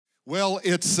Well,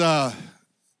 this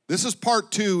is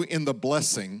part 2 in the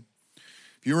blessing.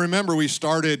 If you remember, we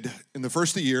started in the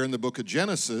first of the year in the book of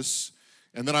Genesis,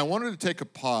 and then I wanted to take a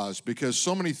pause because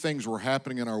so many things were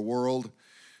happening in our world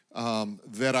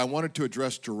that I wanted to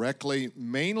address directly,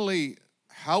 mainly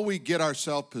how we get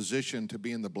ourselves positioned to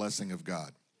be in the blessing of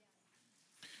God.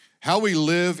 How we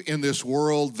live in this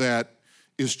world that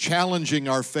is challenging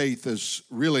our faith as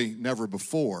really never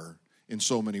before in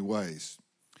so many ways.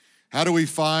 How do we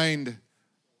find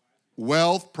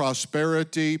wealth,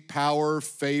 prosperity, power,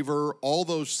 favor, all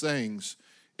those things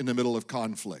in the middle of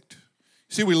conflict?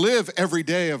 See, we live every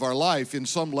day of our life in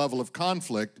some level of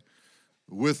conflict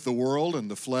with the world and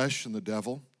the flesh and the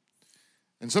devil.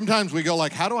 And sometimes we go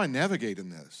like, how do I navigate in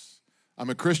this? I'm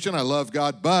a Christian, I love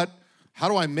God, but how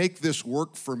do I make this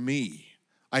work for me?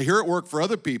 I hear it work for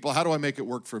other people. How do I make it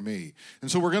work for me? And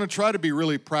so we're going to try to be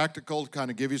really practical, kind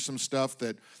of give you some stuff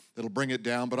that'll bring it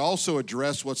down, but also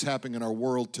address what's happening in our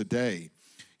world today.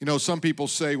 You know, some people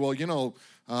say, well,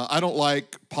 I don't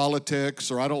like politics,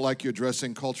 or I don't like you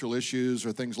addressing cultural issues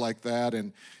or things like that.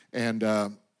 And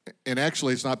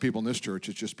actually, it's not people in this church.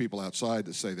 It's just people outside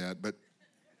that say that.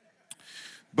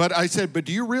 But I said, but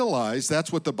do you realize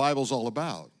that's what the Bible's all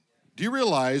about? Do you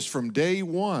realize from day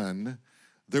one,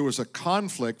 there was a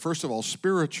conflict, first of all,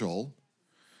 spiritual,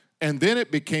 and then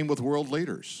it became with world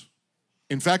leaders.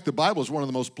 In fact, the Bible is one of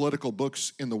the most political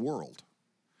books in the world.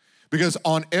 Because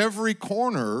on every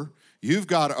corner, you've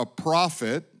got a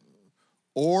prophet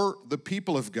or the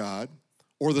people of God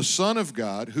or the Son of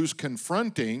God who's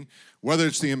confronting, whether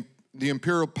it's the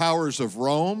imperial powers of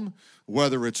Rome,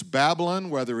 whether it's Babylon,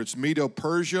 whether it's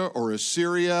Medo-Persia or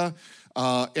Assyria,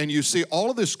 and you see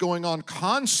all of this going on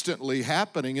constantly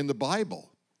happening in the Bible.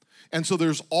 And so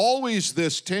there's always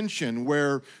this tension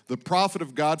where the prophet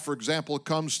of God, for example,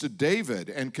 comes to David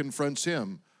and confronts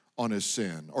him on his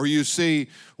sin. Or you see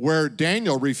where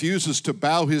Daniel refuses to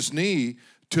bow his knee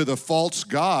to the false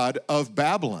god of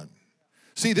Babylon.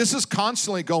 See, this is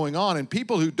constantly going on, and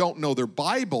people who don't know their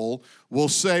Bible will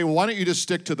say, well, why don't you just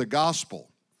stick to the gospel?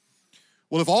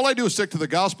 Well, if all I do is stick to the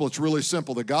gospel, it's really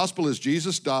simple. The gospel is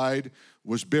Jesus died,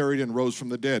 was buried, and rose from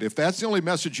the dead. If that's the only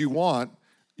message you want,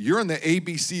 you're in the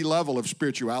ABC level of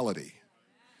spirituality.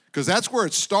 Because that's where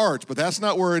it starts, but that's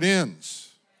not where it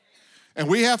ends. And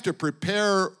we have to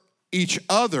prepare each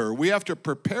other. We have to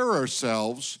prepare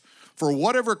ourselves for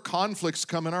whatever conflicts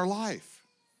come in our life.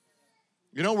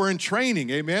 You know, we're in training,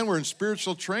 amen? We're in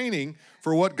spiritual training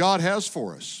for what God has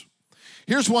for us.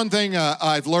 Here's one thing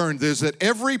I've learned is that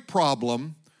every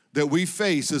problem that we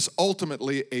face is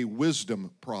ultimately a wisdom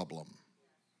problem.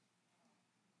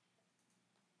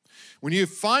 When you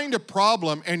find a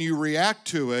problem and you react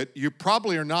to it, you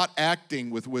probably are not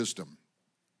acting with wisdom.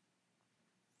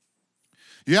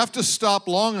 You have to stop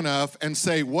long enough and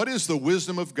say, what is the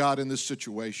wisdom of God in this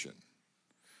situation?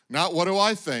 Not what do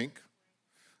I think,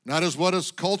 not as what does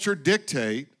culture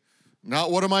dictate, not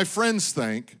what do my friends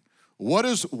think. What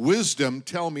does wisdom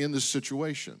tell me in this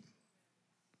situation?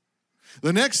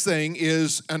 The next thing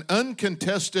is an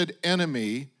uncontested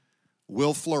enemy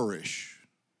will flourish.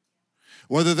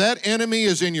 Whether that enemy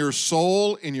is in your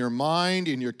soul, in your mind,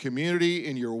 in your community,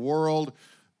 in your world,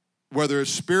 whether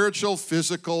it's spiritual,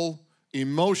 physical,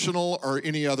 emotional, or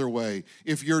any other way,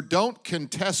 if you don't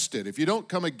contest it, if you don't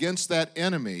come against that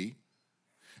enemy,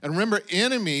 and remember,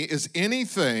 enemy is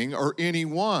anything or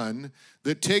anyone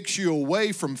that takes you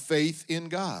away from faith in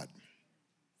God.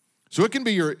 So it can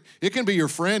be your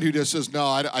friend who just says, no,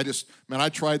 I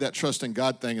tried that trust in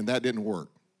God thing and that didn't work.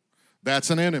 That's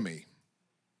an enemy.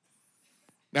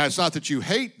 Now, it's not that you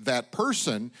hate that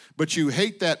person, but you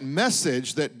hate that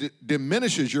message that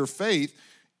diminishes your faith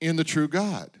in the true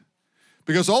God.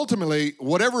 Because ultimately,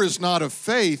 whatever is not of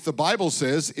faith, the Bible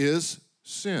says, is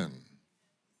sin.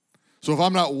 So if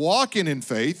I'm not walking in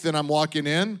faith, then I'm walking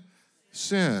in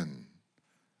sin.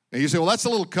 Now you say, well, that's a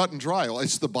little cut and dry. Well,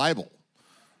 it's the Bible.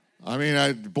 I mean,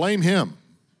 I blame him.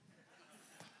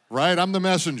 Right? I'm the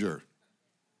messenger.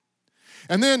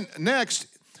 And then next,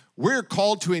 we're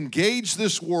called to engage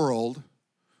this world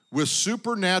with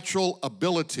supernatural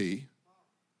ability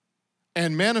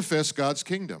and manifest God's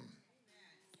kingdom.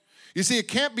 You see, it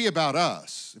can't be about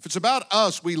us. If it's about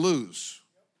us, we lose.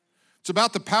 If it's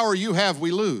about the power you have, we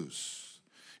lose.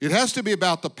 It has to be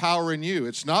about the power in you.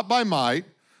 It's not by might,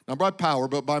 not by power,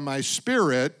 but by my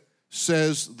Spirit,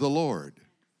 says the Lord.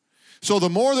 So the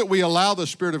more that we allow the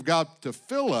Spirit of God to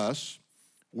fill us,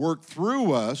 work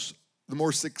through us, the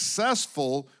more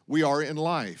successful we are in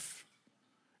life.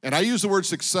 And I use the word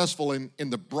successful in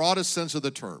the broadest sense of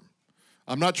the term.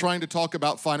 I'm not trying to talk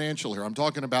about financial here. I'm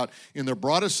talking about in the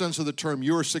broadest sense of the term,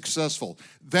 you are successful.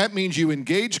 That means you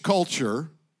engage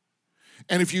culture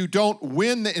And if you don't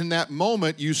win in that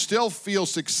moment, you still feel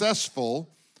successful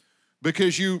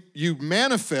because you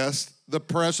manifest the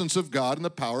presence of God and the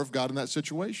power of God in that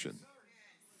situation.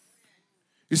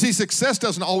 You see, success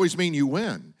doesn't always mean you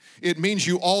win. It means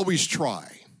you always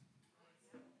try.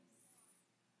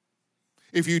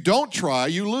 If you don't try,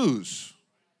 you lose.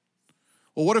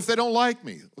 Well, what if they don't like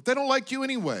me? If they don't like you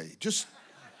anyway, just...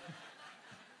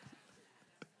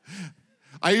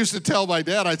 I used to tell my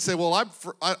dad, I'd say, well,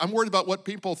 I'm worried about what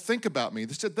people think about me.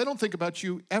 They said, they don't think about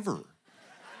you ever.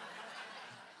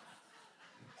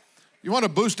 You want to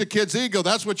boost a kid's ego,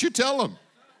 that's what you tell them.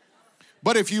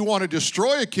 But if you want to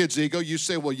destroy a kid's ego, you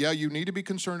say, well, yeah, you need to be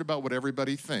concerned about what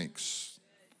everybody thinks.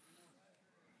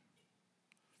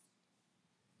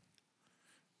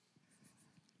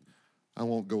 I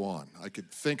won't go on. I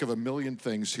could think of a million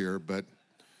things here, but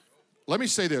let me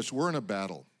say this, we're in a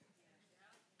battle.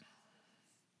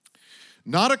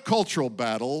 Not a cultural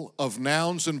battle of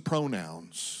nouns and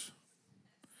pronouns.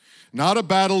 Not a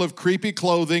battle of creepy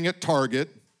clothing at Target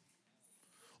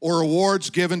or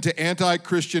awards given to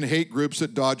anti-Christian hate groups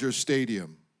at Dodger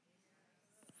Stadium.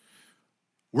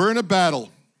 We're in a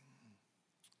battle.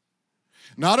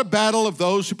 Not a battle of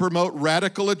those who promote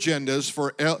radical agendas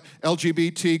for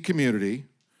LGBT community.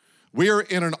 We are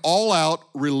in an all-out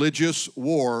religious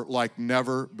war like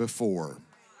never before.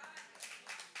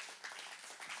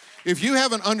 If you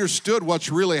haven't understood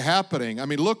what's really happening, I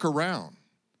mean, look around.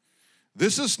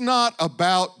 This is not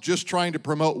about just trying to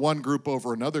promote one group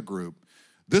over another group.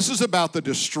 This is about the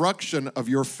destruction of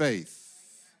your faith.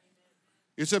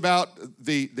 It's about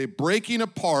the breaking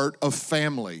apart of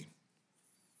family.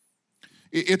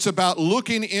 It's about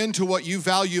looking into what you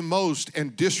value most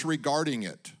and disregarding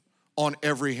it on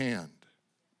every hand.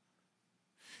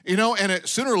 You know, and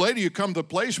sooner or later you come to the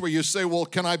place where you say, well,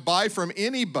 can I buy from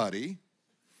anybody?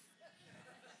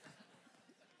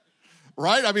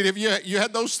 Right? I mean, have you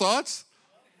had those thoughts?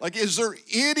 Like, is there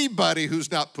anybody who's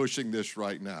not pushing this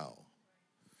right now?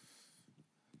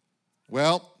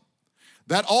 Well,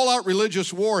 that all-out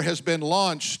religious war has been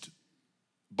launched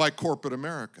by corporate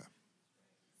America,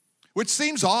 which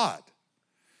seems odd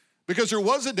because there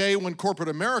was a day when corporate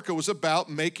America was about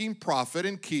making profit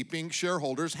and keeping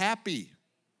shareholders happy.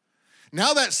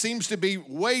 Now that seems to be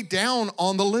way down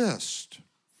on the list.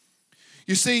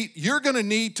 You see, you're going to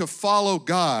need to follow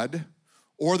God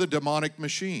or the demonic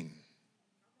machine.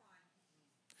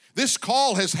 This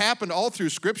call has happened all through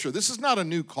Scripture. This is not a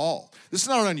new call. This is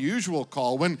not an unusual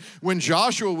call. When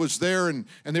Joshua was there and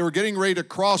they were getting ready to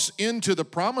cross into the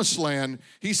promised land,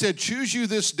 he said, choose you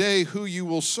this day who you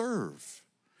will serve,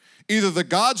 either the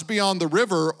gods beyond the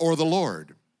river or the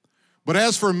Lord. But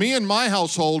as for me and my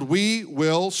household, we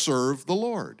will serve the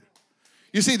Lord.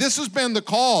 You see, this has been the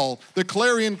call, the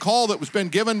clarion call that was been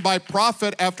given by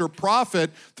prophet after prophet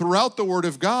throughout the Word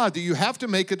of God, that you have to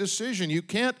make a decision. You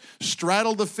can't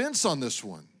straddle the fence on this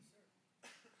one.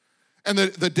 And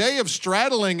the day of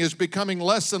straddling is becoming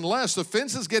less and less. The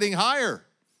fence is getting higher.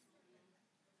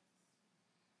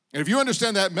 And if you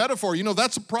understand that metaphor, you know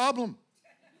that's a problem.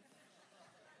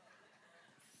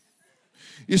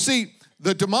 You see,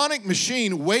 the demonic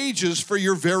machine wages for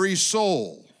your very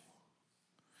soul.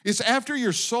 It's after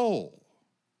your soul.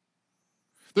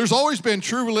 There's always been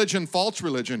true religion, false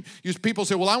religion. People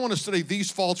say, well, I want to study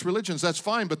these false religions. That's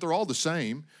fine, but they're all the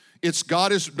same. It's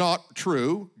God is not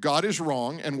true, God is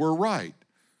wrong, and we're right.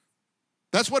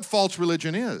 That's what false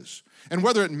religion is. And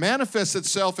whether it manifests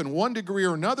itself in one degree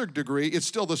or another degree, it's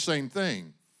still the same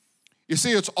thing. You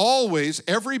see, it's always,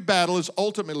 every battle is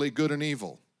ultimately good and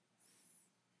evil.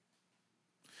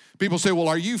 People say, well,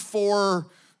 are you for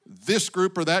this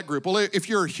group or that group? Well, if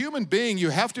you're a human being, you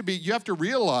have to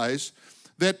realize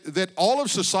that all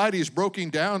of society is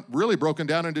really broken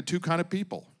down into two kind of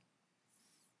people.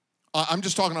 I'm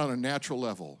just talking on a natural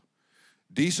level.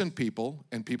 Decent people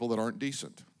and people that aren't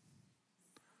decent.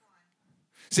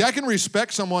 See, I can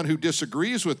respect someone who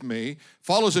disagrees with me,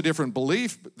 follows a different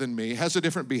belief than me, has a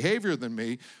different behavior than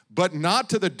me, but not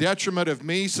to the detriment of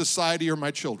me, society, or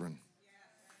my children.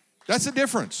 That's the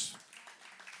difference.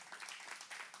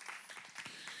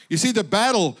 You see, the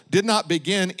battle did not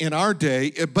begin in our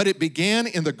day, but it began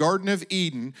in the Garden of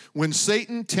Eden when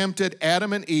Satan tempted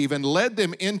Adam and Eve and led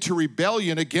them into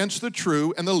rebellion against the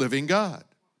true and the living God.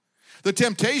 The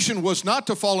temptation was not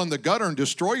to fall in the gutter and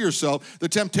destroy yourself. The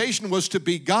temptation was to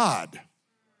be God.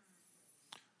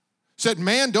 Said,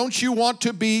 man, don't you want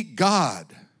to be God?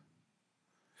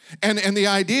 And the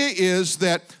idea is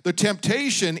that the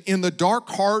temptation in the dark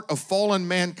heart of fallen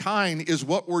mankind is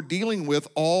what we're dealing with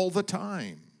all the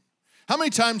time. How many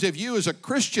times have you as a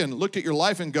Christian looked at your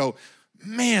life and go,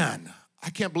 man, I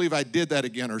can't believe I did that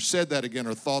again or said that again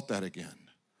or thought that again.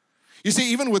 You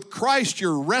see, even with Christ,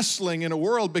 you're wrestling in a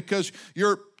world because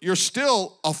you're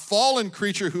still a fallen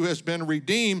creature who has been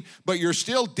redeemed, but you're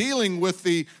still dealing with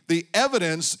the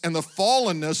evidence and the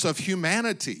fallenness of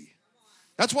humanity.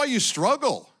 That's why you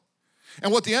struggle.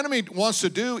 And what the enemy wants to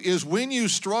do is when you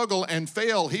struggle and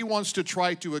fail, he wants to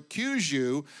try to accuse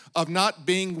you of not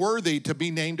being worthy to be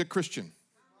named a Christian.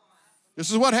 This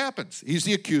is what happens. He's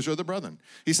the accuser of the brethren.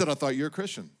 He said, I thought you were a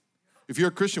Christian. If you're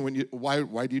a Christian,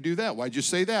 why do you do that? Why'd you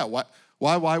say that?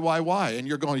 Why? And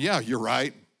you're going, yeah, you're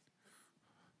right.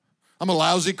 I'm a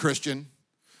lousy Christian.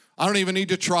 I don't even need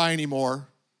to try anymore.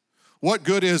 What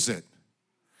good is it?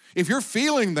 If you're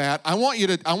feeling that, I want you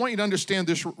to understand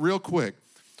this real quick.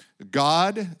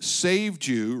 God saved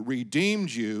you, redeemed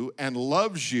you, and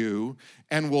loves you,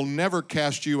 and will never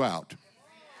cast you out.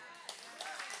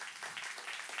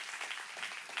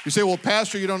 You say, well,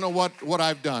 Pastor, you don't know what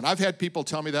I've done. I've had people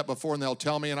tell me that before, and they'll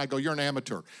tell me, and I go, you're an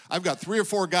amateur. I've got 3 or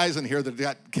 4 guys in here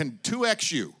that can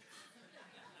 2X you.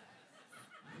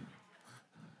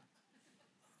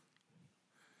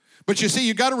 But you see,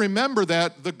 you got to remember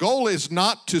that the goal is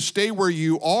not to stay where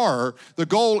you are. The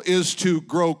goal is to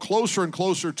grow closer and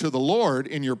closer to the Lord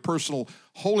in your personal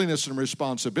holiness and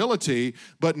responsibility,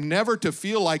 but never to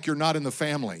feel like you're not in the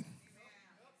family.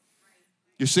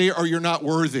 You see, or you're not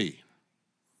worthy.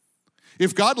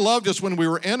 If God loved us when we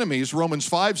were enemies, Romans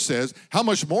 5 says, how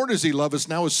much more does he love us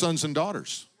now as sons and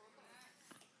daughters?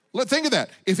 Think of that.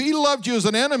 If he loved you as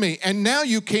an enemy and now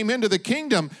you came into the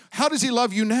kingdom, how does he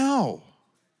love you now?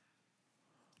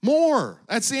 More.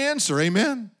 That's the answer.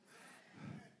 Amen?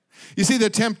 You see, the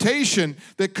temptation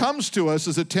that comes to us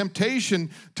is a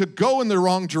temptation to go in the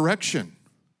wrong direction.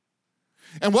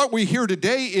 And what we hear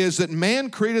today is that man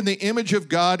created in the image of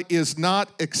God is not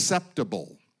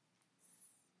acceptable.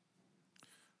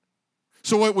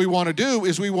 So what we want to do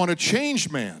is we want to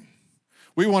change man.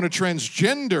 We want a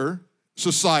transgender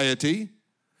society,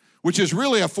 which is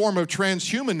really a form of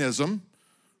transhumanism,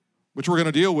 which we're going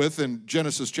to deal with in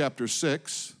Genesis chapter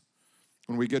 6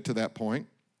 when we get to that point,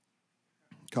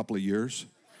 a couple of years.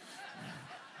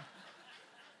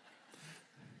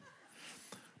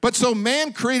 But so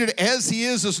man created as he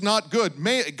is not good.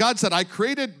 God said, I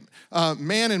created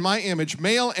man in my image,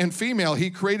 male and female. He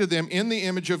created them in the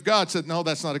image of God. Said, no,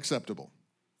 that's not acceptable.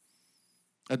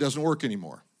 That doesn't work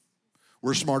anymore.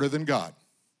 We're smarter than God.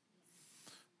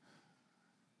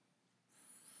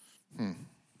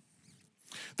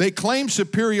 They claim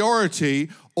superiority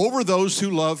over those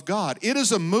who love God. It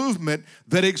is a movement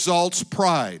that exalts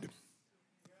pride.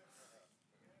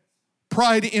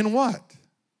 Pride in what?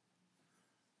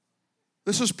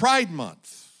 This is Pride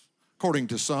Month, according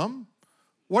to some.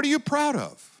 What are you proud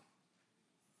of?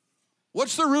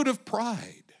 What's the root of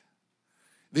pride?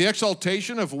 The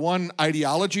exaltation of one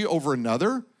ideology over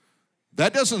another?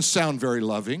 That doesn't sound very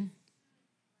loving.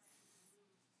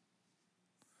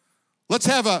 Let's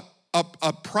have a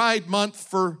Pride Month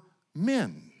for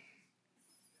men.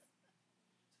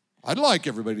 I'd like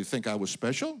everybody to think I was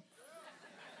special.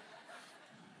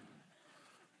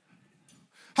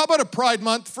 How about a Pride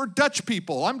Month for Dutch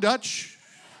people? I'm Dutch.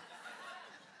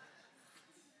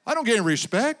 I don't get any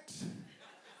respect.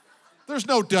 There's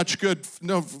no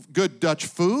good Dutch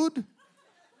food.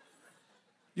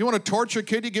 You want to torture a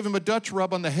kid, you give him a Dutch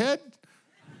rub on the head?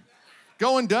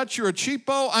 Going Dutch, you're a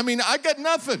cheapo? I mean, I got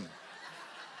nothing.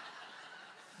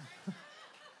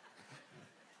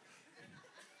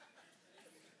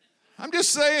 I'm just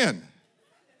saying.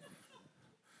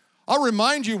 I'll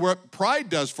remind you what pride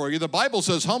does for you. The Bible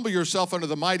says, humble yourself under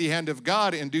the mighty hand of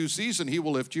God. In due season, he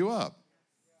will lift you up.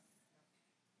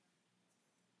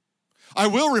 I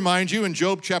will remind you in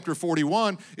Job chapter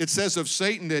 41, it says of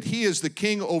Satan that he is the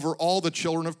king over all the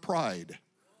children of pride.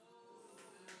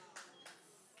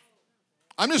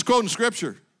 I'm just quoting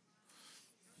scripture.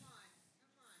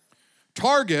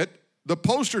 Target, the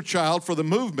poster child for the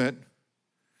movement,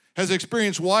 has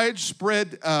experienced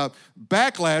widespread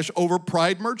backlash over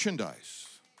pride merchandise.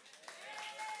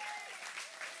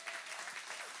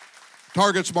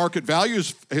 Target's market value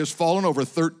has fallen over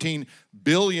 $13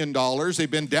 billion. They've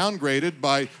been downgraded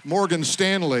by Morgan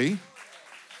Stanley.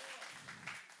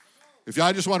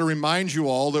 I just want to remind you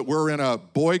all that we're in a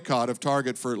boycott of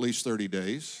Target for at least 30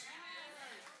 days.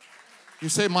 You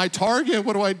say, my Target,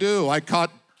 what do I do? I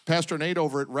caught Pastor Nate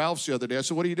over at Ralph's the other day. I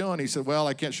said, what are you doing? He said, well,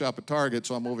 I can't shop at Target,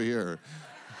 so I'm over here.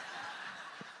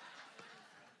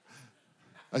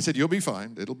 I said, you'll be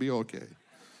fine. It'll be okay.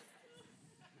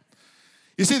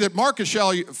 You see that market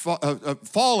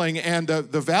falling and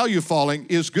the value falling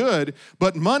is good,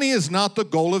 but money is not the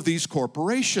goal of these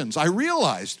corporations. I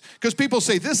realized, because people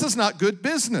say this is not good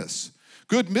business.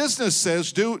 Good business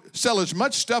says sell as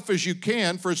much stuff as you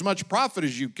can for as much profit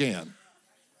as you can.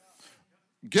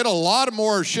 Get a lot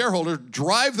more shareholders,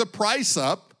 drive the price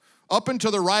up and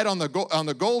to the right on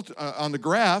the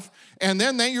graph, and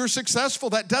then you're successful.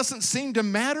 That doesn't seem to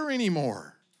matter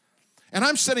anymore. And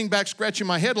I'm sitting back scratching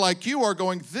my head like you are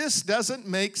going, this doesn't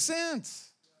make sense.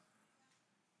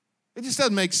 It just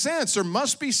doesn't make sense. There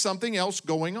must be something else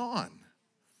going on.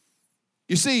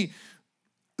 You see,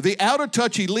 the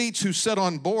out-of-touch elites who sit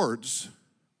on boards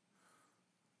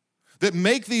that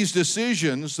make these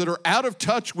decisions that are out of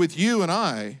touch with you and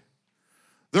I,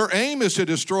 their aim is to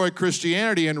destroy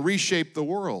Christianity and reshape the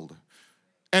world.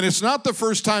 And it's not the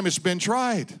first time it's been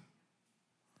tried.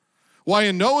 Why,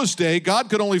 in Noah's day, God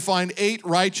could only find 8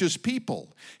 righteous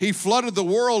people. He flooded the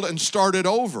world and started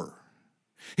over.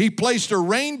 He placed a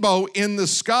rainbow in the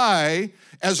sky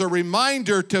as a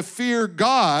reminder to fear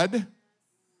God,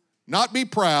 not be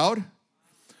proud,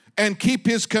 and keep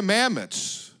His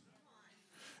commandments.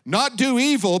 Not do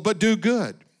evil, but do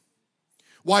good.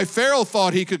 Why, Pharaoh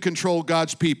thought he could control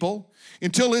God's people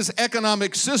until his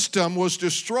economic system was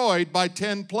destroyed by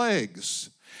 10 plagues.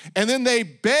 And then they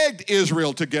begged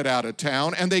Israel to get out of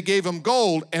town, and they gave them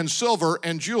gold and silver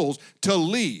and jewels to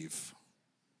leave.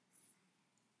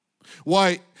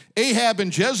 Why, Ahab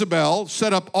and Jezebel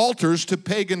set up altars to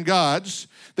pagan gods.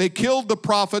 They killed the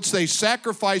prophets. They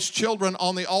sacrificed children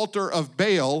on the altar of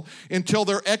Baal until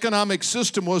their economic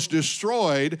system was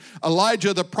destroyed.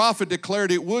 Elijah the prophet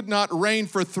declared it would not rain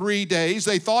for 3 days.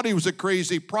 They thought he was a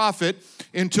crazy prophet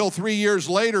until 3 years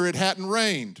later it hadn't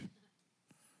rained.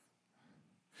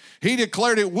 He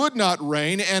declared it would not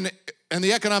rain, and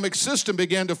the economic system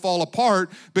began to fall apart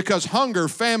because hunger,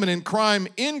 famine, and crime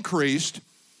increased,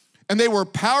 and they were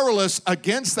powerless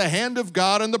against the hand of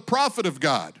God and the prophet of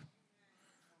God.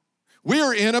 We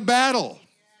are in a battle.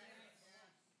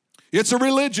 It's a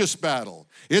religious battle.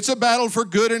 It's a battle for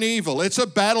good and evil. It's a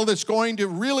battle that's going to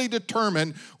really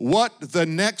determine what the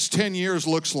next 10 years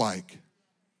looks like.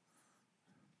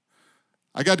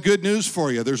 I got good news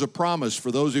for you. There's a promise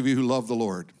for those of you who love the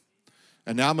Lord.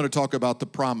 And now I'm going to talk about the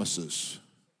promises.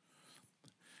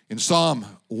 In Psalm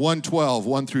 112,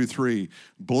 1 through 3,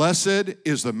 blessed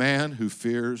is the man who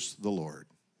fears the Lord.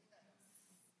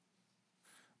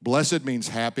 Blessed means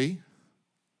happy,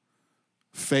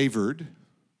 favored,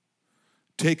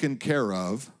 taken care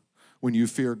of when you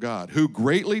fear God, who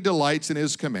greatly delights in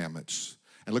His commandments.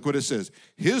 And look what it says,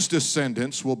 His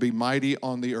descendants will be mighty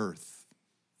on the earth.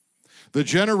 The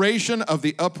generation of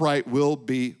the upright will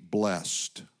be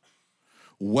blessed.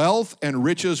 Wealth and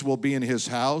riches will be in His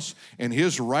house, and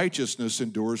His righteousness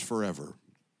endures forever.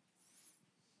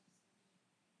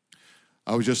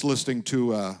 I was just listening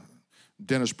to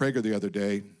Dennis Prager the other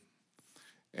day,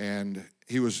 and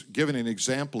he was giving an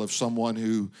example of someone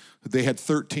who they had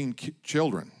 13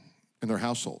 children in their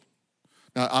household.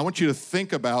 Now, I want you to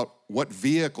think about what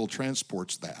vehicle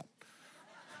transports that.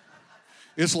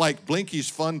 It's like Blinky's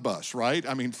Fun Bus, right?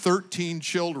 I mean, 13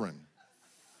 children.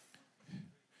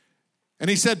 And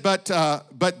he said, but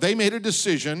they made a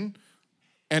decision,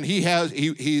 and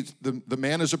the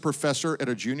man is a professor at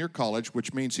a junior college,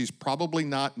 which means he's probably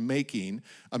not making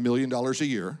 $1 million a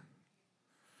year.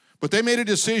 But they made a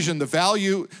decision. The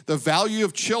value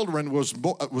of children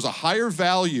was a higher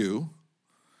value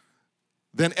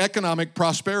than economic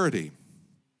prosperity.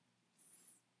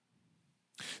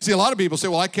 See, a lot of people say,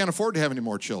 well, I can't afford to have any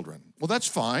more children. Well, that's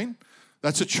fine.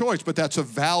 That's a choice, but that's a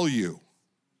value.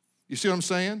 You see what I'm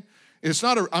saying?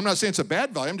 I'm not saying it's a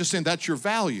bad value. I'm just saying that's your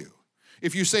value.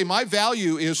 If you say my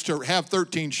value is to have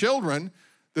 13 children,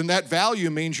 then that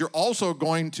value means you're also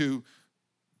going to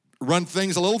run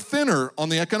things a little thinner on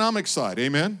the economic side.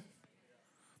 Amen?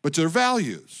 But they're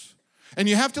values. And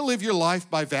you have to live your life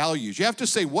by values. You have to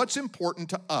say what's important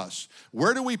to us.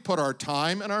 Where do we put our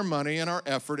time and our money and our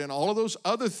effort and all of those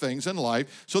other things in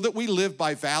life so that we live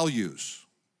by values?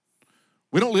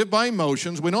 We don't live by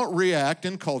emotions. We don't react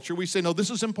in culture. We say, no, this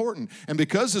is important. And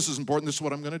because this is important, this is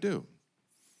what I'm going to do.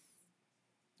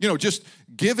 You know, just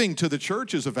giving to the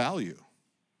church is a value.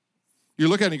 You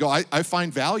look at it and you go, I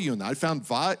find value in that. I found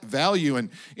value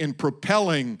in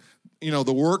propelling,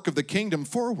 the work of the kingdom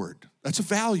forward. That's a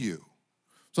value.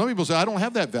 Some people say, I don't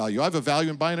have that value. I have a value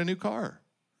in buying a new car.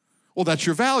 Well, that's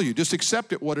your value. Just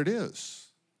accept it what it is.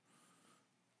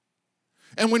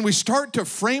 And when we start to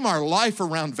frame our life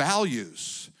around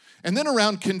values and then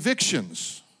around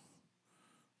convictions,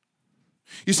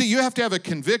 you see, you have to have a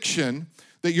conviction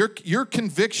that your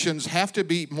convictions have to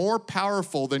be more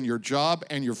powerful than your job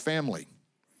and your family.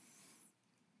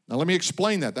 Now, let me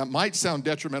explain that. That might sound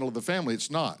detrimental to the family.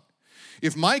 It's not.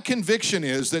 If my conviction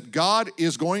is that God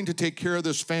is going to take care of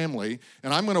this family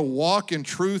and I'm going to walk in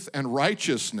truth and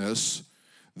righteousness,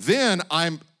 then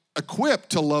I'm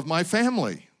equipped to love my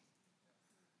family.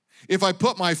 If I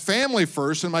put my family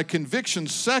first and my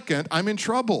convictions second, I'm in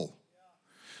trouble.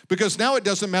 Because now it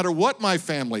doesn't matter what my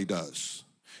family does.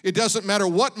 It doesn't matter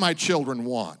what my children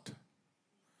want.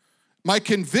 My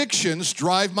convictions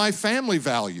drive my family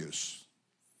values.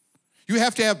 You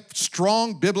have to have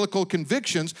strong biblical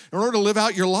convictions in order to live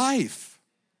out your life.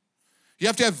 You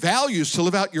have to have values to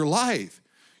live out your life.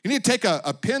 You need to take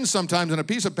a pen sometimes and a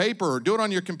piece of paper or do it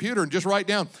on your computer and just write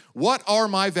down, what are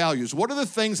my values? What are the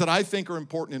things that I think are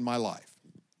important in my life?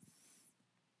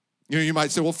 You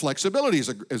might say, well, flexibility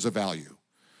is a value.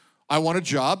 I want a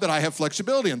job that I have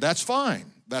flexibility in. That's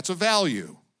fine. That's a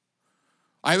value.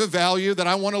 I have a value that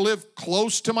I want to live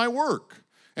close to my work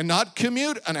and not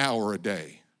commute an hour a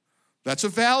day. That's a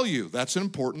value. That's an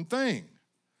important thing.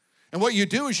 And what you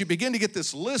do is you begin to get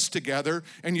this list together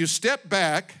and you step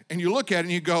back and you look at it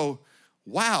and you go,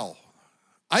 wow,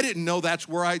 I didn't know that's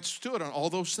where I stood on all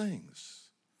those things.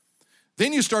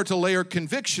 Then you start to layer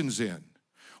convictions in.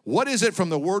 What is it from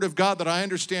the Word of God that I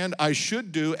understand I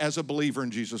should do as a believer in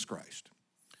Jesus Christ?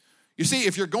 You see,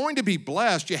 if you're going to be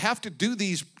blessed, you have to do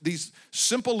these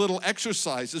simple little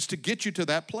exercises to get you to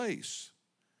that place.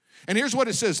 And here's what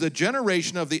it says, the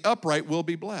generation of the upright will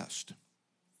be blessed.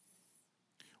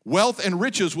 Wealth and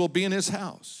riches will be in his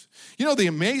house. You know, the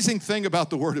amazing thing about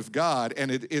the Word of God,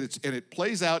 and it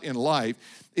plays out in life,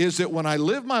 is that when I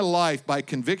live my life by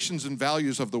convictions and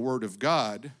values of the Word of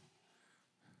God,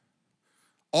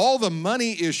 all the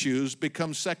money issues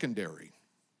become secondary.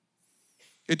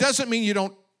 It doesn't mean you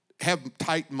don't have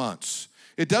tight months.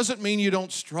 It doesn't mean you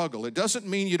don't struggle. It doesn't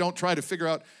mean you don't try to figure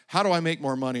out, how do I make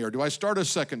more money, or do I start a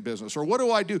second business, or what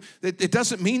do I do? It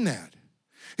doesn't mean that.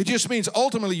 It just means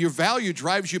ultimately your value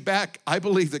drives you back. I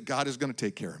believe that God is going to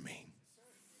take care of me.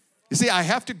 You see, I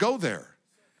have to go there.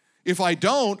 If I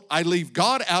don't, I leave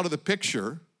God out of the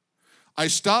picture. I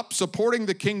stop supporting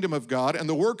the kingdom of God and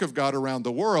the work of God around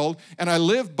the world, and I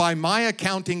live by my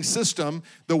accounting system,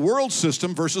 the world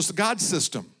system versus the God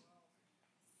system.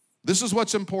 This is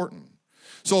what's important.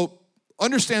 So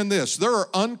understand this, there are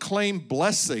unclaimed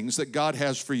blessings that God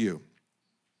has for you.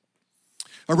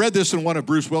 I read this in one of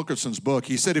Bruce Wilkinson's book.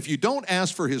 He said, if you don't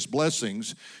ask for his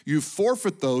blessings, you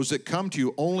forfeit those that come to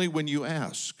you only when you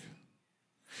ask.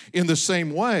 In the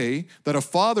same way that a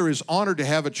father is honored to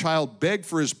have a child beg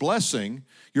for his blessing,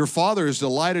 your father is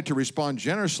delighted to respond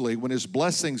generously when his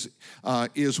blessings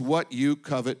is what you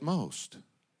covet most.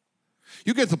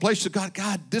 You get to the place of God,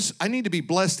 I need to be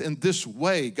blessed in this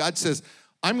way. God says,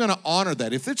 I'm going to honor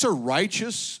that. If it's a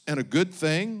righteous and a good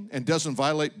thing and doesn't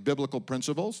violate biblical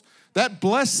principles, that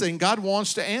blessing God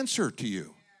wants to answer to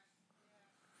you.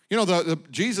 You know,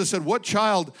 Jesus said, what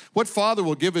father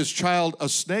will give his child a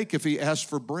snake if he asks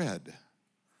for bread?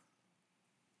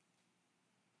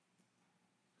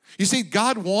 You see,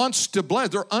 God wants to bless.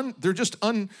 They're just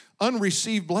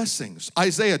unreceived blessings.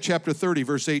 Isaiah chapter 30,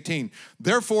 verse 18.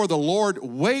 Therefore, the Lord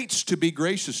waits to be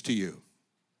gracious to you.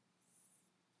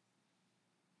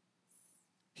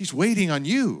 He's waiting on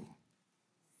you.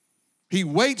 He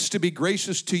waits to be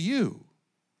gracious to you,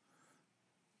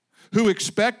 who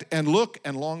expect and look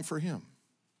and long for him.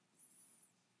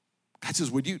 God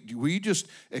says, will you just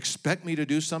expect me to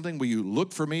do something? Will you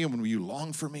look for me and will you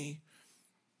long for me?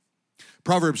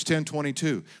 Proverbs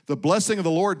 10:22, the blessing of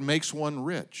the Lord makes one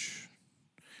rich,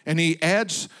 and he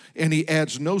adds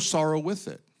no sorrow with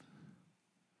it.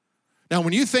 Now,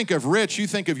 when you think of rich, you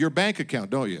think of your bank account,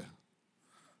 don't you?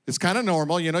 It's kind of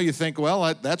normal. You know, you think,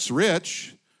 well, that's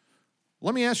rich.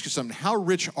 Let me ask you something. How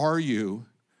rich are you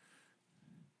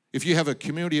if you have a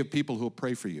community of people who will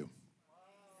pray for you?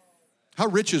 How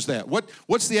rich is that?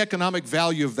 What's the economic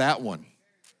value of that one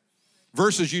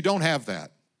versus you don't have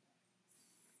that?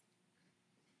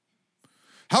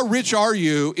 How rich are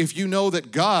you if you know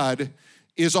that God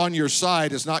is on your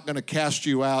side, is not going to cast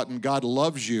you out, and God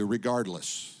loves you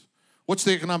regardless? What's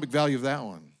the economic value of that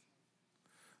one?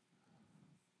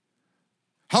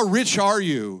 How rich are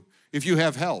you if you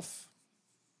have health?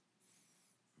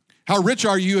 How rich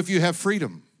are you if you have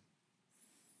freedom?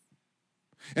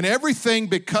 And everything,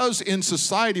 because in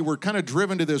society we're kind of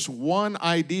driven to this one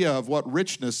idea of what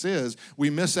richness is, we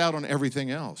miss out on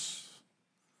everything else.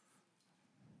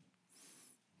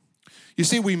 You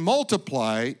see, we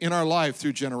multiply in our life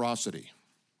through generosity.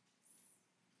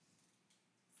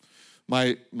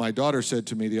 My daughter said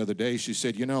to me the other day, she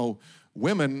said, you know,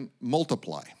 women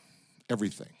multiply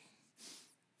everything.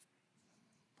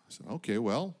 I said, okay,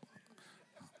 well,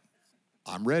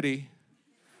 I'm ready.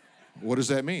 What does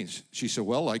that mean? She said,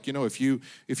 well, like, if you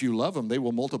love them, they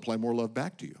will multiply more love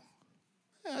back to you.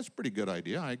 Yeah, that's a pretty good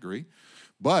idea. I agree.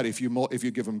 But if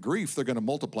you give them grief, they're going to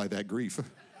multiply that grief.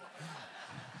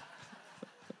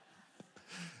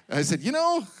 I said,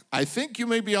 I think you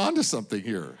may be onto something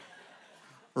here,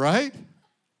 right?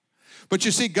 But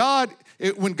you see,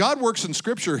 when God works in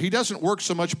Scripture, he doesn't work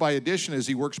so much by addition as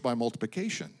he works by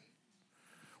multiplication.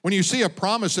 When you see a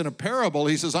promise in a parable,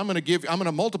 he says, I'm going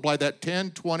to multiply that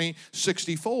 10, 20,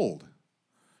 60-fold.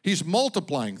 He's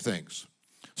multiplying things.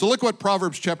 So look what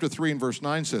Proverbs chapter 3 and verse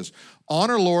 9 says.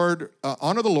 Honor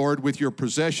the Lord with your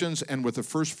possessions and with the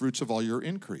first fruits of all your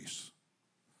increase.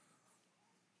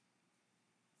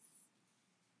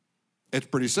 It's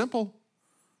pretty simple.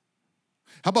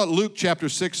 How about Luke chapter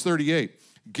 6:38?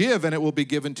 Give and it will be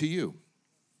given to you.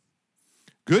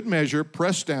 Good measure,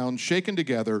 pressed down, shaken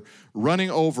together, running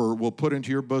over, will put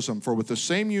into your bosom. For with the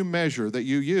same measure that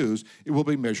you use, it will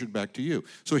be measured back to you.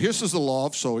 So this is the law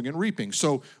of sowing and reaping.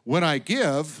 So when I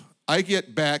give, I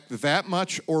get back that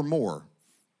much or more.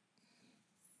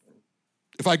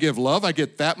 If I give love, I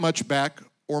get that much back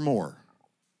or more.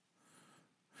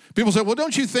 People say, well,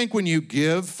 don't you think when you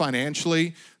give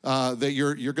financially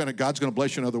that God's going to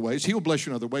bless you in other ways? He will bless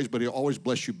you in other ways, but he'll always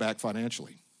bless you back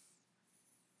financially.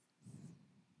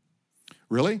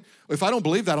 Really? If I don't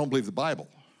believe that, I don't believe the Bible.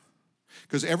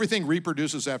 Because everything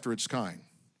reproduces after its kind.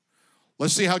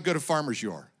 Let's see how good of farmers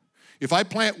you are. If I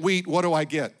plant wheat, what do I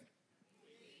get?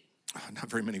 Not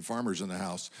very many farmers in the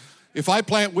house. If I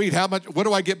plant wheat, what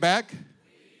do I get back?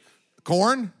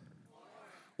 Corn?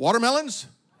 Watermelons?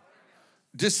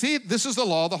 See, this is the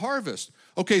law of the harvest.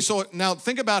 Okay, so now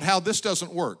think about how this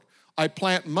doesn't work. I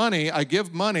plant money, I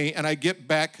give money, and I get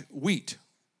back wheat.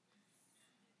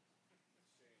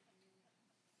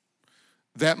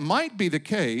 That might be the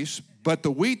case, but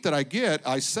the wheat that I get,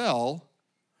 I sell.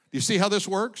 Do you see how this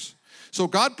works? So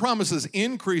God promises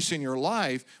increase in your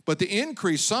life, but the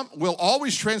increase will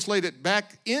always translate it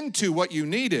back into what you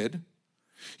needed.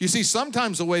 You see,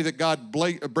 sometimes the way that God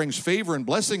brings favor and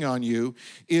blessing on you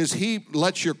is he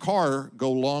lets your car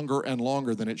go longer and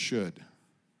longer than it should.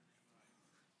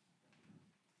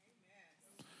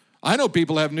 I know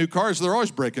people have new cars, they're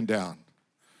always breaking down.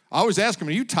 I always ask them,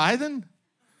 are you tithing?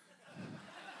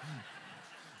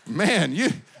 Man,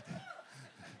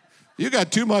 you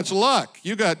got too much luck.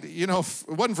 You got, if it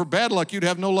wasn't for bad luck, you'd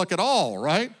have no luck at all,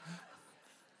 right?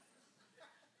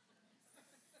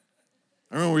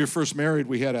 I remember when we were first married,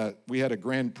 we had a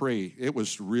Grand Prix. It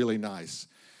was really nice.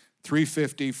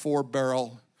 350,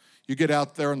 4-barrel. You get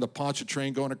out there on the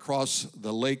Pontchartrain going across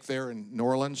the lake there in New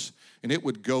Orleans, and it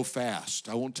would go fast.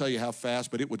 I won't tell you how fast,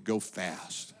 but it would go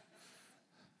fast.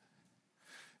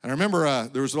 And I remember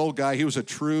there was an old guy, he was a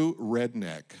true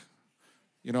redneck.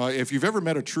 If you've ever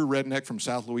met a true redneck from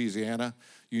South Louisiana,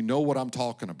 you know what I'm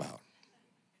talking about.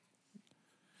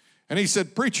 And he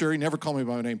said, preacher, he never called me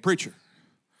by my name, preacher.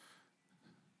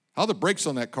 How are the brakes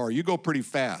on that car? You go pretty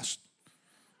fast.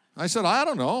 I said, I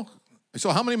don't know.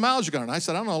 So how many miles you got on? I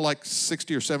said, I don't know, like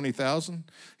 60 or 70,000.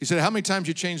 He said, how many times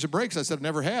you changed the brakes? I said, I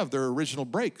never have. They're original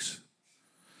brakes.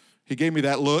 He gave me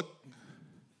that look.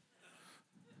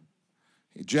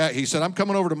 He said, I'm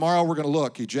coming over tomorrow. We're going to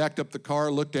look. He jacked up the car,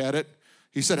 looked at it.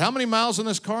 He said, how many miles in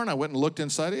this car? And I went and looked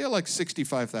inside. Yeah, like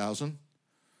 65,000.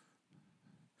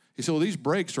 He said, well, these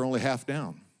brakes are only half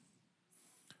down.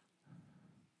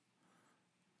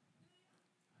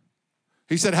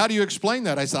 He said, how do you explain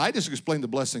that? I said, I just explain the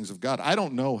blessings of God. I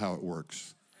don't know how it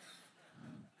works.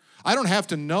 I don't have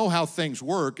to know how things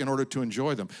work in order to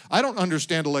enjoy them. I don't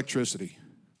understand electricity,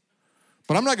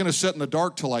 but I'm not going to sit in the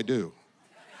dark till I do.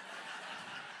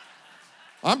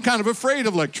 I'm kind of afraid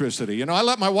of electricity. I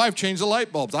let my wife change the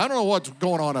light bulbs. I don't know what's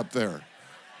going on up there.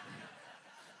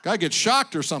 Guy gets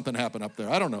shocked or something happened up there.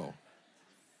 I don't know.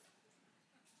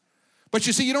 But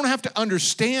you see, you don't have to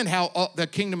understand how the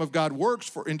kingdom of God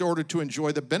works in order to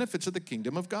enjoy the benefits of the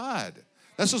kingdom of God.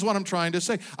 This is what I'm trying to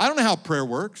say. I don't know how prayer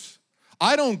works.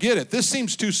 I don't get it. This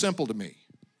seems too simple to me.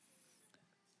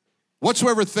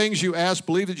 Whatsoever things you ask,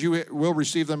 believe that you will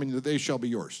receive them and that they shall be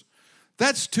yours.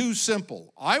 That's too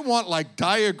simple. I want like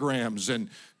diagrams and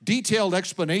detailed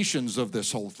explanations of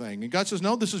this whole thing. And God says,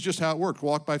 no, this is just how it works.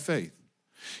 Walk by faith.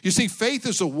 You see, faith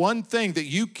is the one thing that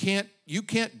you can't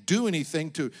do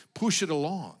anything to push it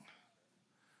along.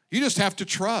 You just have to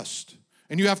trust,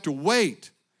 and you have to wait,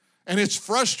 and it's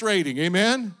frustrating,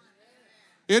 amen?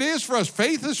 It is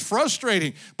frustrating. Faith is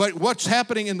frustrating, but what's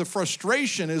happening in the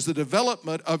frustration is the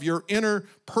development of your inner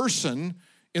person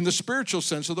in the spiritual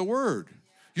sense of the word.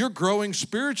 You're growing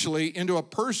spiritually into a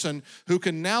person who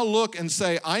can now look and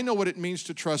say, I know what it means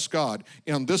to trust God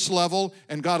on this level,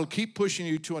 and God will keep pushing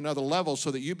you to another level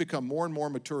so that you become more and more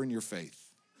mature in your faith.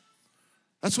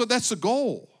 That's the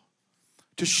goal,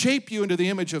 to shape you into the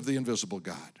image of the invisible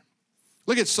God.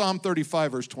 Look at Psalm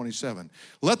 35, verse 27.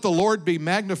 Let the Lord be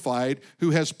magnified who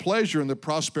has pleasure in the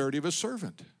prosperity of his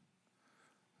servant.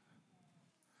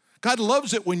 God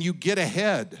loves it when you get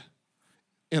ahead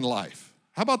in life.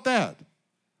 How about that?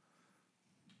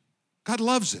 God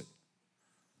loves it.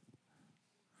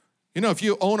 You know, if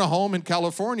you own a home in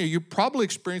California, you probably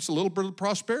experience a little bit of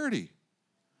prosperity.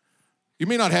 You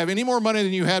may not have any more money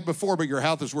than you had before, but your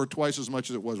house is worth twice as much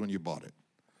as it was when you bought it.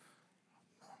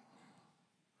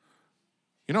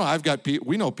 You know,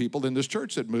 we know people in this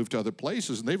church that moved to other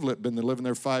places, and they've been living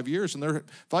there 5 years, and their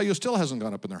value still hasn't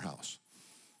gone up in their house.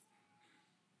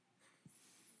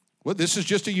 Well, this is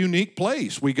just a unique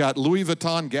place. We got Louis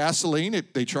Vuitton gasoline.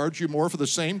 They charge you more for the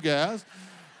same gas.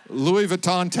 Louis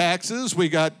Vuitton taxes. We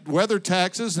got weather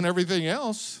taxes and everything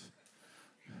else.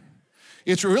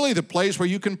 It's really the place where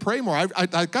you can pray more.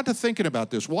 I got to thinking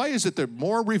about this. Why is it that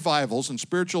more revivals and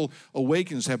spiritual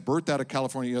awakenings have birthed out of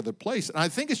California than other place? And I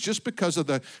think it's just because of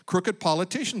the crooked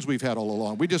politicians we've had all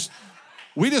along. We just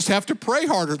have to pray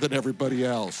harder than everybody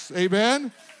else.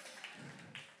 Amen?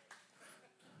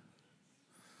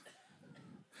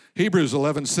 Hebrews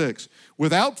 11:6.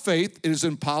 Without faith, it is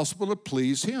impossible to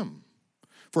please him.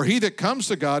 For he that comes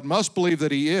to God must believe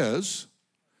that he is,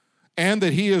 and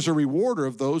that he is a rewarder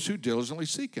of those who diligently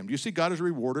seek him. Do you see God as a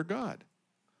rewarder God?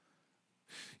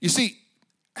 You see,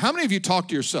 how many of you talk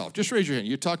to yourself? Just raise your hand.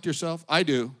 You talk to yourself? I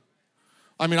do.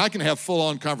 I mean, I can have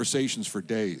full-on conversations for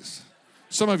days.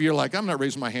 Some of you are like, I'm not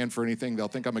raising my hand for anything. They'll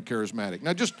think I'm a charismatic.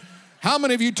 Now, just how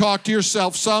many of you talk to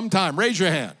yourself sometime? Raise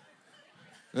your hand.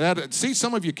 See,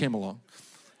 some of you came along.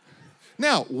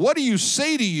 Now, what do you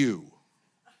say to you?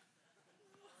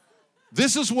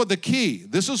 This is what the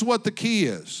key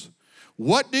is.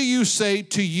 What do you say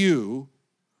to you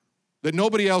that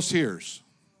nobody else hears?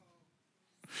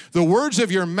 The words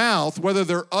of your mouth, whether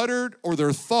they're uttered or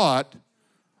they're thought,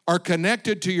 are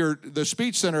connected to the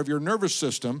speech center of your nervous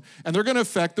system, and they're going to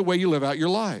affect the way you live out your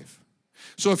life.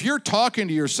 So if you're talking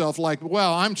to yourself like,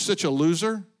 well, I'm such a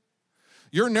loser,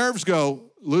 your nerves go,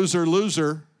 loser,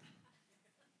 loser.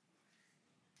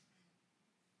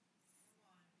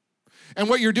 And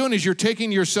what you're doing is you're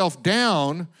taking yourself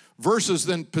down versus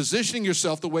then positioning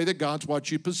yourself the way that God's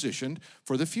wants you positioned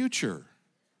for the future.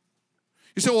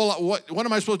 You say, well, what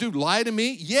am I supposed to do? Lie to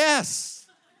me? Yes.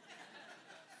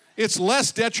 It's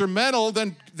less detrimental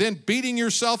than beating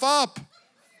yourself up.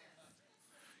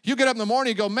 You get up in the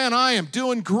morning and go, man, I am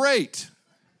doing great,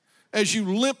 as you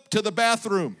limp to the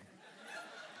bathroom.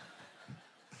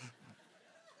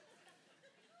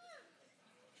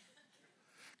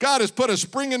 God has put a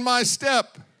spring in my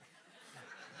step.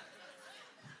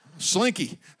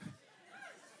 Slinky.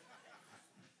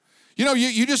 You know,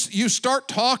 you start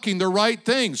talking the right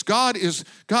things. God,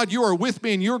 you are with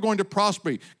me and you're going to prosper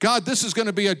me. God, this is going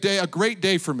to be a great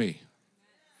day for me.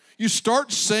 You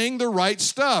start saying the right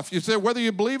stuff. You say whether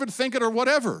you believe it, think it, or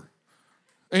whatever.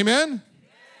 Amen?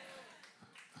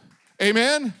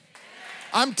 Amen?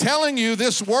 I'm telling you,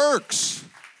 this works.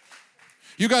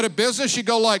 You got a business, you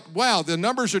go like, wow, the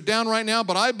numbers are down right now,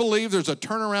 but I believe there's a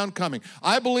turnaround coming.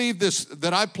 I believe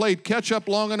that I played catch up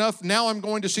long enough. Now I'm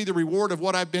going to see the reward of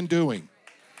what I've been doing.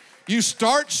 You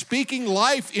start speaking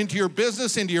life into your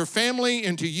business, into your family,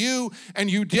 into you, and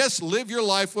you just live your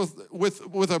life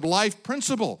with a life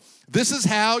principle. This is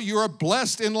how you are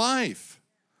blessed in life.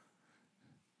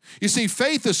 You see,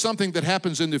 faith is something that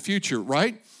happens in the future,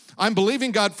 right? I'm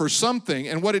believing God for something,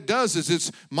 and what it does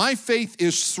is my faith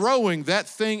is throwing that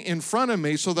thing in front of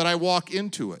me so that I walk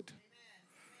into it.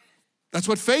 That's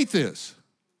what faith is.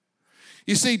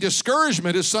 You see,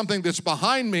 discouragement is something that's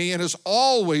behind me and is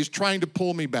always trying to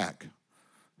pull me back.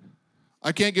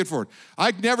 I can't get forward.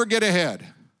 I never get ahead.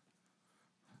 There's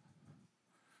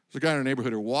a guy in our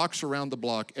neighborhood who walks around the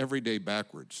block every day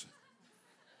backwards.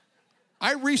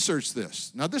 I researched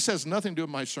this. Now, this has nothing to do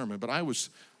with my sermon, but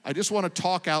I just want to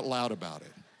talk out loud about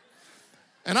it.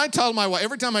 And I tell my wife,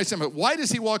 every time I say, why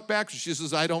does he walk backwards? She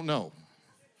says, I don't know.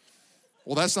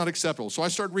 Well, that's not acceptable. So I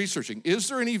started researching. Is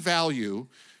there any value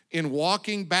in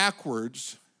walking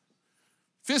backwards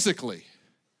physically?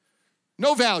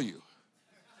 No value.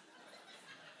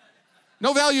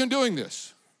 No value in doing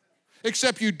this,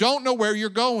 except you don't know where you're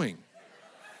going.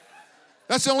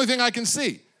 That's the only thing I can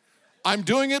see. I'm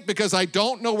doing it because I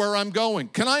don't know where I'm going.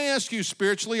 Can I ask you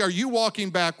spiritually, are you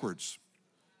walking backwards?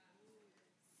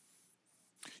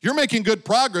 You're making good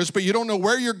progress, but you don't know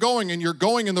where you're going, and you're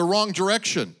going in the wrong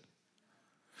direction.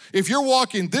 If you're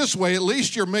walking this way, at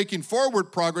least you're making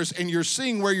forward progress and you're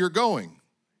seeing where you're going.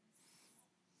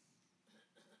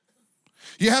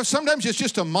 Sometimes it's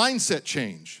just a mindset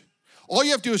change. All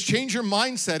you have to do is change your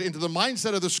mindset into the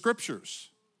mindset of the Scriptures.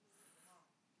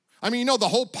 I mean, the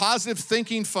whole positive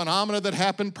thinking phenomena that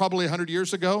happened probably 100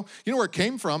 years ago, you know where it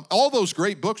came from? All those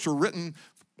great books were written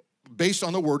based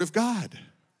on the Word of God.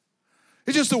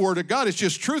 It's just the Word of God. It's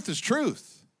just truth is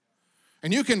truth.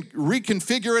 And you can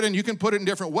reconfigure it and you can put it in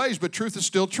different ways, but truth is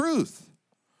still truth.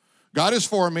 God is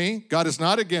for me. God is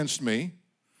not against me.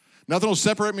 Nothing will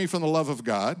separate me from the love of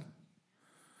God.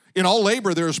 In all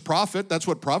labor, there is profit. That's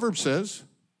what Proverbs says.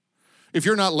 If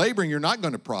you're not laboring, you're not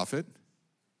going to profit.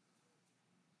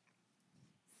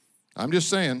 I'm just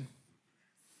saying,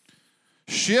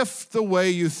 shift the way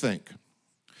you think.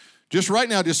 Just right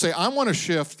now, just say, I want to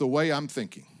shift the way I'm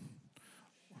thinking.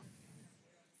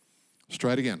 Let's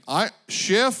try it again. I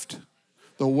shift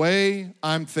the way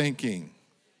I'm thinking.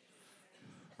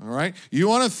 All right? You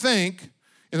want to think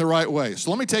in the right way. So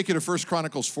let me take you to 1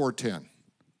 Chronicles 4:10.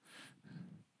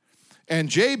 And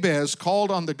Jabez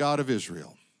called on the God of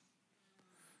Israel.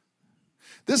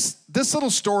 This little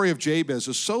story of Jabez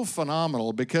is so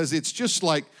phenomenal because it's just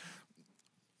like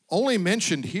only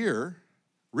mentioned here,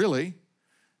 really.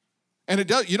 And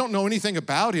you don't know anything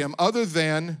about him other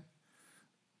than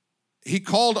he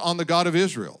called on the God of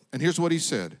Israel. And here's what he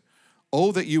said.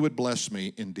 Oh, that you would bless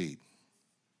me indeed.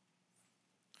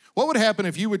 What would happen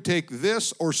if you would take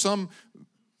this or some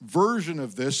version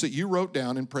of this that you wrote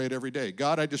down and prayed every day?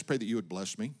 God, I just pray that you would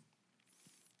bless me.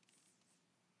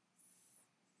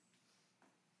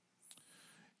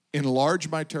 Enlarge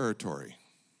my territory.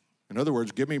 In other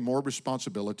words, give me more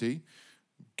responsibility.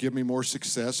 Give me more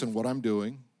success in what I'm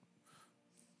doing.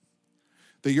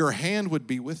 That your hand would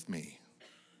be with me.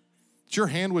 That your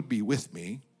hand would be with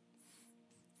me.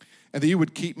 And that you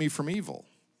would keep me from evil.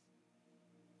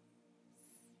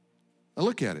 Now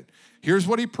look at it. Here's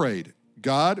what he prayed.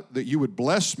 God, that you would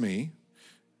bless me,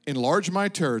 enlarge my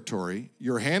territory,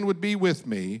 your hand would be with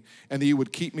me, and that you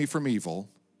would keep me from evil,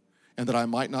 and that I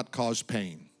might not cause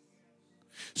pain.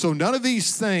 So none of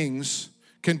these things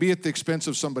can be at the expense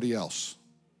of somebody else.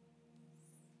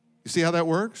 You see how that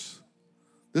works?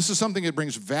 This is something that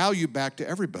brings value back to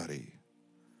everybody.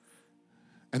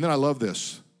 And then I love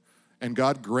this. And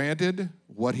God granted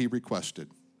what he requested.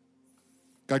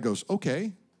 God goes,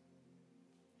 okay.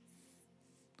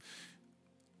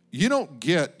 You don't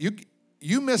get,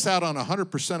 you miss out on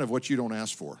 100% of what you don't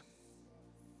ask for.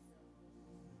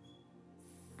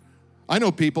 I know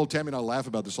people, Tammy and I laugh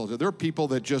about this all the time. There are people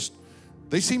that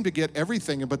they seem to get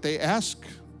everything, but they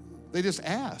just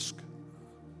ask.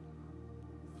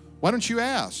 Why don't you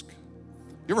ask?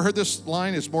 You ever heard this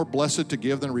line, it's more blessed to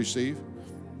give than receive?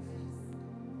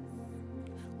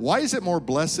 Why is it more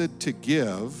blessed to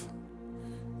give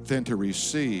than to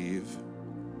receive?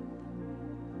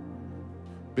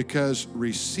 Because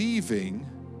receiving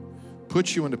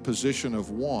puts you in a position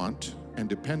of want and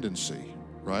dependency,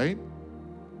 right?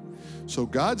 So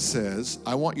God says,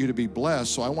 I want you to be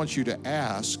blessed, so I want you to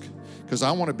ask, because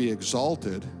I want to be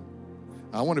exalted.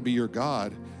 I want to be your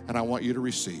God, and I want you to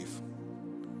receive.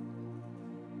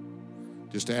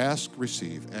 Just ask,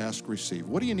 receive, ask, receive.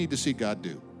 What do you need to see God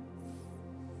do?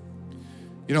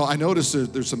 You know, I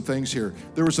noticed there's some things here.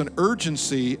 There was an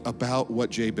urgency about what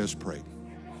Jabez prayed.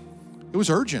 It was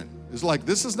urgent. It's like,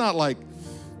 this is not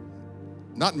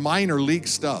minor league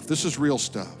stuff. This is real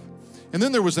stuff. And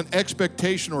then there was an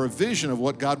expectation or a vision of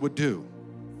what God would do.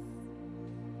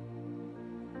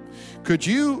 Could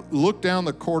you look down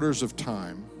the quarters of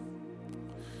time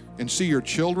and see your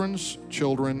children's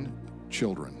children?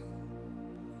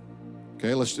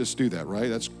 Okay, let's just do that, right?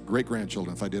 That's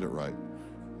great-grandchildren if I did it right.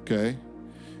 Okay?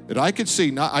 That I could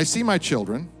see, I see my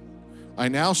children. I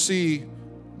now see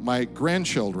my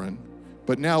grandchildren.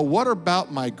 But now what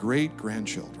about my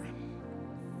great-grandchildren?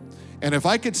 And if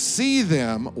I could see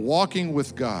them walking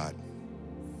with God,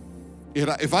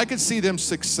 if I could see them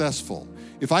successful,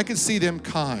 if I could see them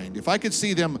kind, if I could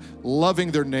see them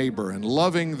loving their neighbor and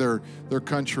loving their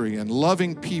country and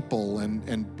loving people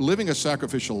and living a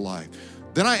sacrificial life,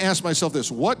 then I ask myself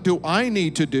this, what do I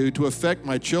need to do to affect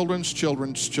my children's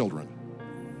children's children?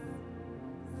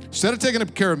 Instead of taking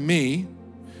care of me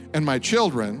and my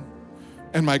children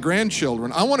and my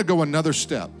grandchildren, I want to go another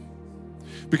step.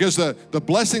 Because the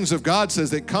blessings of God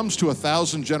says it comes to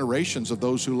 1,000 generations of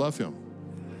those who love him.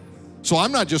 So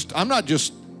I'm not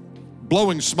just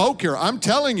blowing smoke here. I'm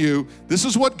telling you, this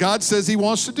is what God says he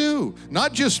wants to do.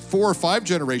 Not just 4 or 5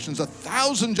 generations,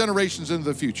 1,000 generations into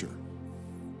the future.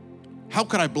 How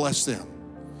could I bless them?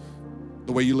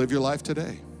 The way you live your life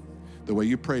today, the way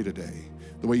you pray today,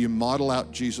 the way you model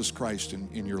out Jesus Christ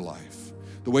in your life,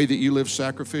 the way that you live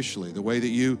sacrificially, the way that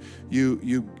you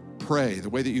pray, the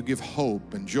way that you give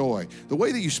hope and joy, the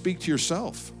way that you speak to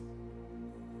yourself.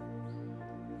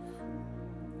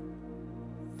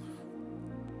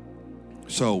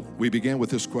 So we began with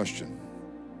this question.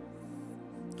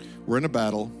 We're in a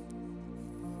battle.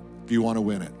 Do you want to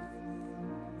win it?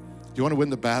 Do you want to win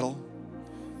the battle?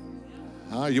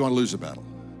 You want to lose the battle?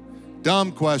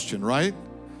 Dumb question, right?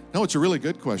 No, it's a really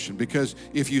good question, because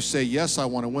if you say, yes, I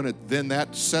want to win it, then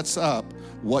that sets up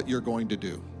what you're going to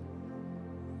do.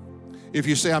 If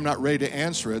you say, I'm not ready to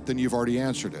answer it, then you've already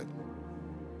answered it.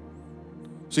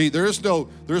 See, there is no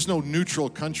neutral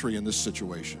country in this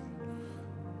situation.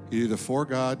 You're either for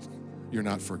God, you're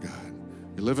not for God.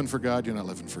 You're living for God, you're not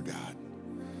living for God.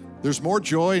 There's more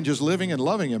joy in just living and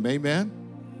loving Him. Amen?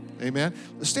 Amen?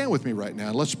 Stand with me right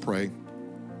now. Let's pray.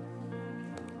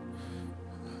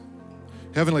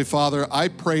 Heavenly Father, I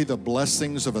pray the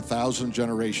blessings of 1,000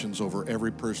 generations over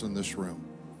every person in this room.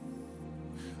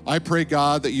 I pray,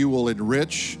 God, that you will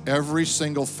enrich every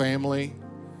single family,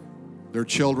 their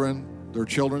children, their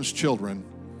children's children,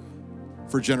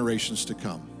 for generations to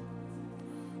come.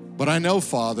 But I know,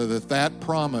 Father, that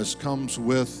promise comes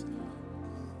with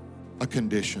a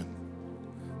condition,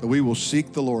 that we will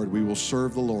seek the Lord, we will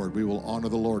serve the Lord, we will honor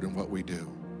the Lord in what we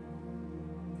do.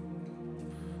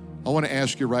 I want to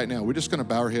ask you right now, we're just going to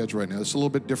bow our heads right now. It's a little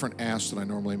bit different ask than I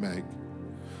normally make.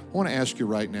 I want to ask you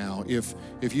right now, if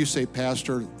you say,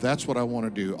 Pastor, that's what I want to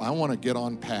do. I want to get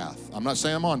on path. I'm not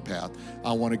saying I'm on path.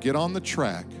 I want to get on the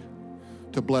track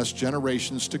to bless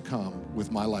generations to come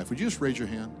with my life. Would you just raise your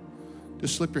hand?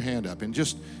 Just slip your hand up. And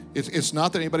just, it's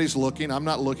not that anybody's looking. I'm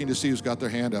not looking to see who's got their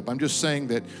hand up. I'm just saying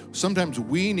that sometimes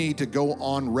we need to go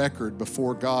on record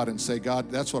before God and say, God,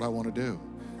 that's what I want to do.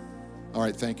 All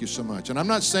right, thank you so much. And I'm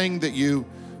not saying that you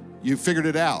figured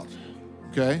it out,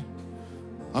 okay?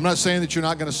 I'm not saying that you're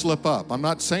not going to slip up. I'm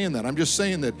not saying that. I'm just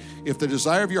saying that if the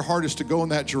desire of your heart is to go in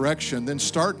that direction, then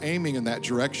start aiming in that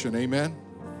direction. Amen?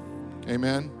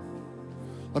 Amen?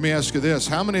 Let me ask you this.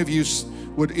 How many of you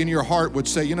would, in your heart, would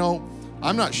say, you know,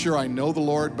 I'm not sure I know the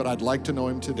Lord, but I'd like to know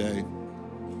Him today.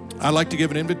 I'd like to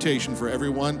give an invitation for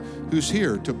everyone who's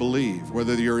here to believe,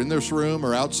 whether you're in this room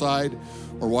or outside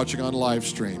or watching on live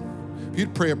stream. If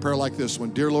you'd pray a prayer like this one,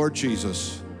 Dear Lord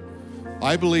Jesus,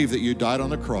 I believe that you died on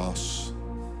the cross,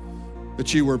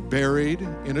 that you were buried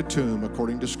in a tomb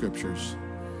according to Scriptures,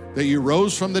 that you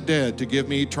rose from the dead to give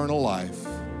me eternal life.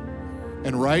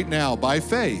 And right now, by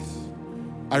faith,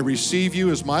 I receive you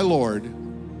as my Lord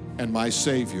and my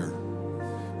Savior.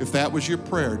 If that was your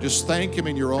prayer, just thank Him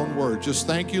in your own words. Just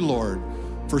thank you, Lord,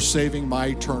 for saving my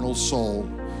eternal soul.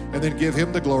 And then give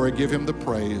Him the glory, give Him the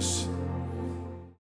praise.